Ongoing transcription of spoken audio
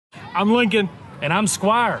I'm Lincoln. And I'm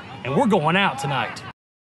Squire, and we're going out tonight.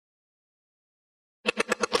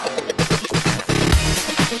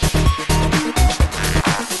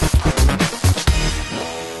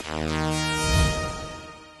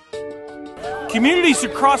 Communities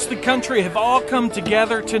across the country have all come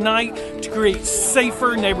together tonight to create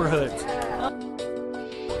safer neighborhoods.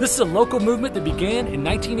 This is a local movement that began in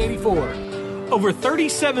 1984. Over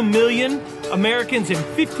 37 million Americans in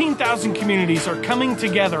 15,000 communities are coming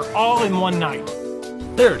together all in one night.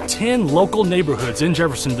 There are 10 local neighborhoods in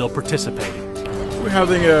Jeffersonville participating. We're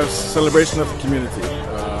having a celebration of the community.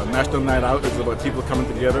 National Night Out is about people coming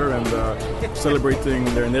together and celebrating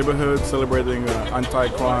their neighborhood, celebrating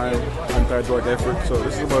anti-crime, anti-drug efforts. So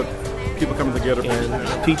this is about people coming together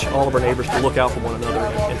and teach all of our neighbors to look out for one another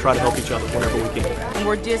and try to help each other whenever we can. And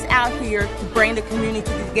we're just out here to bring the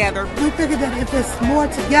community together. We figure that if there's more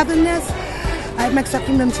togetherness, it makes our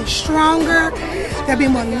community stronger, there'll be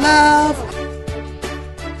more love.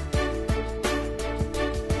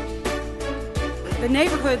 The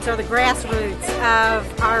neighborhoods are the grassroots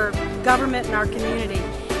of our government and our community.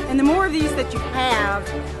 And the more of these that you have,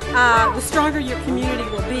 the stronger your community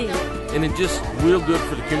will be. And it's just real good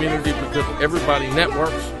for the community because everybody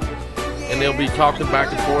networks and they'll be talking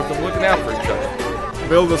back and forth and looking out for each other.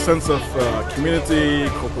 Build a sense of community,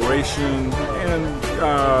 cooperation, and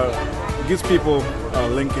gives people a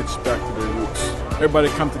linkage back to their roots. Everybody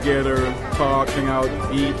come together, talk, hang out,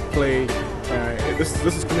 eat, play. This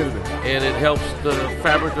is community. And it helps the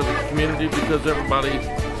fabric of the community because everybody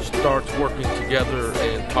starts working together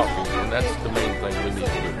and talking, and that's the main thing we need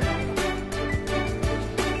to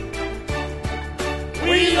do.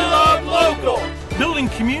 We love local! Building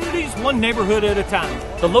communities one neighborhood at a time.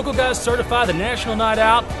 The Local Guys certify the National Night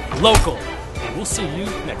Out local. And we'll see you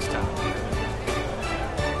next time.